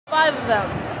5 of them.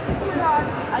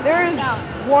 There's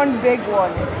one big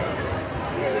one.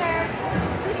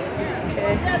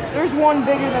 Okay. There's one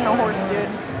bigger than a horse, dude.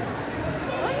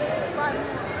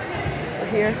 We're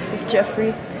here with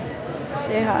Jeffrey.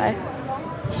 Say hi.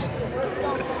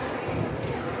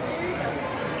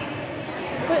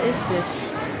 What is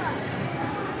this?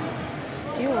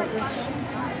 Do you want this?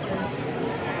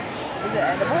 Is it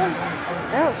edible?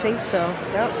 I don't think so.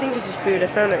 I don't think this is food. I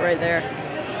found it right there.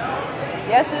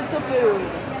 Yes, it's a food.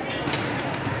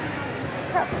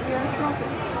 Crap, we are drunk.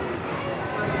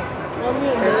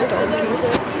 They're donkeys.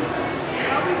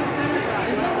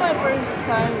 This is my first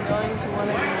time going to one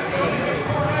of these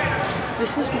days.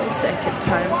 This is my second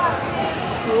time.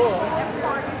 Cool.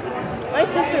 My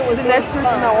sister was The next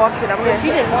person that walks in, I'm gonna. She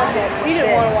didn't want it. She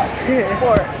didn't want to watch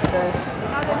sports. This.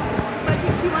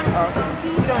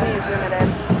 You don't need to zoom it in.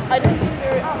 I didn't think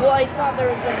there. Well, I thought there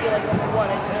was going to be like only one.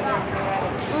 I didn't know there was gonna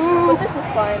be. Ooh. But this is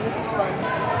fine. This is fun.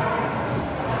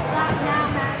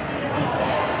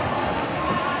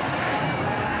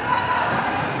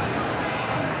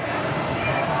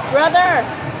 Brother,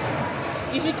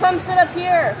 you should come sit up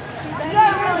here. You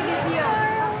gotta really get the.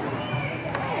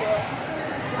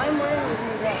 I'm wearing a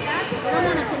dress. I don't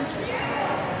want to pinch you.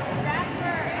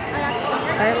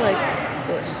 I like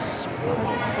this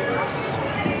horse.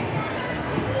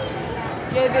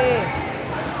 JB.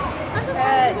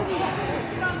 Catch.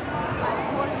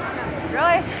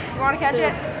 Really? You want to catch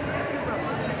it?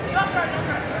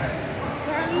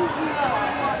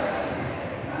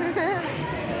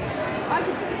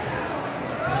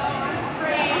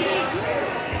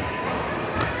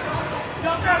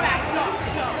 Don't throw back. Don't.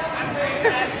 I'm very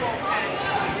bad.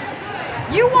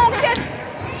 You won't catch it.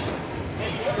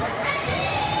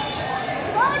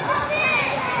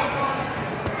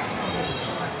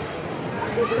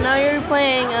 So now you're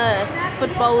playing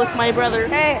football with my brother.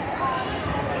 Hey.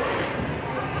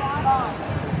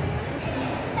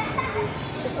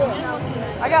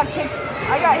 I got kicked.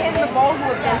 I got hit in the balls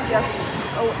with this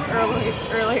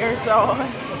earlier, so.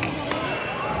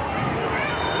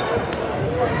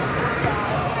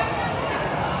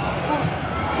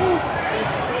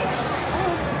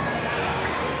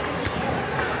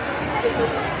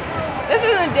 This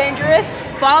isn't dangerous.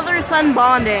 Father-son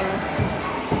bonding.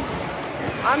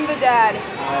 I'm the dad.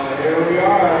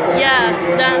 Yeah,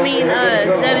 that means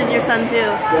Zeb is your son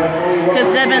too.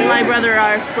 Because Zeb and my brother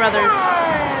are brothers.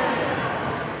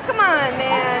 Come on,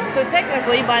 man. So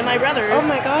technically, by my brother, Oh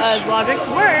my gosh. as logic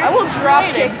works, I will drop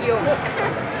related. kick you.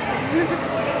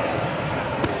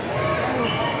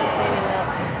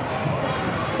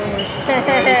 It's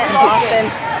Austin.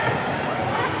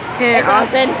 It's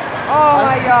Austin. Oh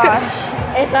my gosh.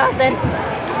 It's Austin.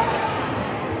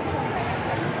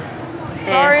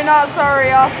 Sorry, not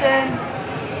sorry, Austin.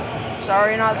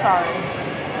 Sorry, not sorry.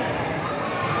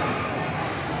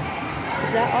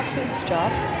 Is that Austin's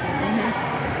job?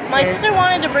 My sister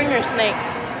wanted to bring her snake.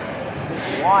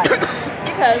 Why?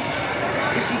 Because,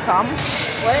 Did she come?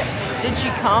 what? Did she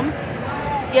come?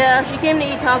 Yeah, she came to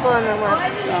eat taco and then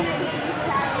left.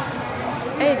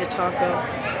 I ate a taco.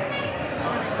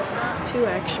 2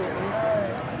 actually.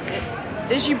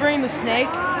 Did she bring the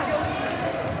snake?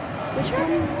 Which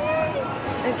one?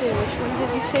 Isaiah, which one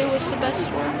did you say was the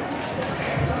best one?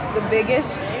 The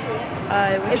biggest?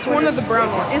 Which It's one of the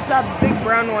brown ones. It's that big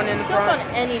brown one in the Jump on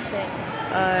front. anything.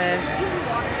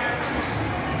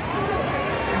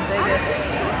 Biggest.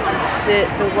 Is it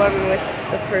the one with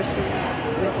the person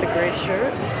with the gray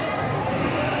shirt?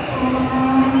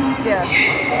 Yes.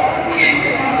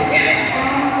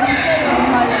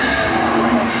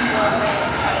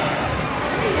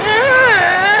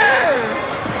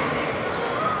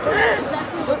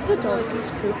 Don't the donkeys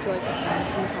poop like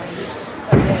 1,000 times?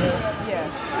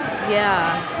 Yes. Yeah.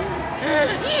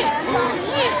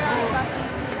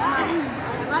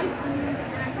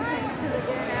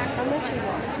 How much is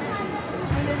Austin?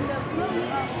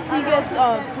 He gets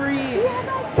free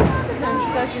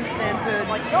concession stand food.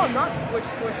 Like, no, not squish,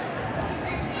 squish.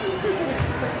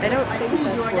 I don't think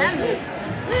that's worth it.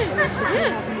 Unless if you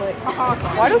have like.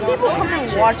 Why do people come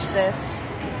and watch this?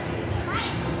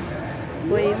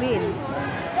 What do you mean?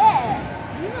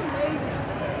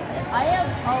 I have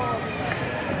all of them.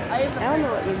 I have I don't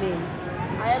know what you mean.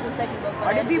 I have the second book.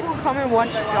 Why do people come and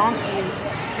watch donkeys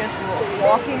just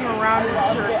walking around in I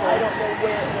don't circles? know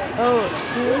where it is. Oh,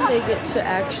 soon they get to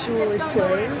actually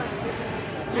play.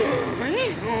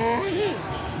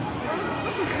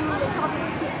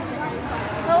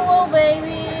 Hello,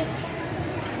 baby.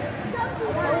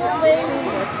 Hello, baby. Soon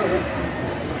they'll play.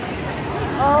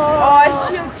 Oh, I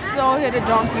should so hit a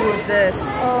donkey with this.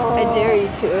 I dare you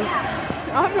to.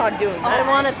 I'm not doing I that.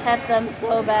 want to pet them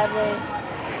so badly.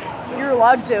 You're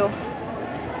allowed to.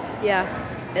 Yeah,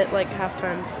 at like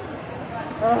halftime.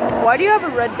 Why do you have a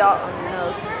red dot on your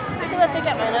nose? Because I pick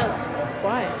at my nose.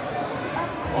 Why?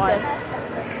 Why?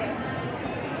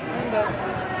 Because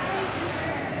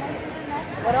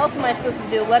what else am I supposed to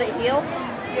do? Let it heal?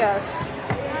 Yes.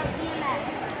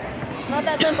 It's not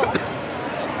that simple.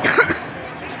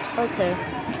 Okay.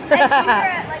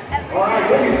 All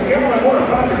right, ladies and gentlemen, we're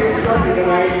about to get started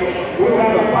tonight. We'll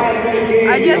have a 5-minute game.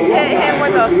 I just hit him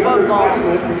with a football.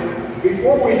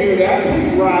 Before we do that,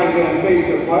 please rise and face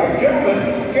the flag.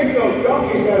 Gentlemen, get those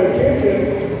donkeys at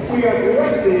attention. We are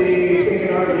directly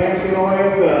singing our national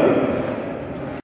anthem.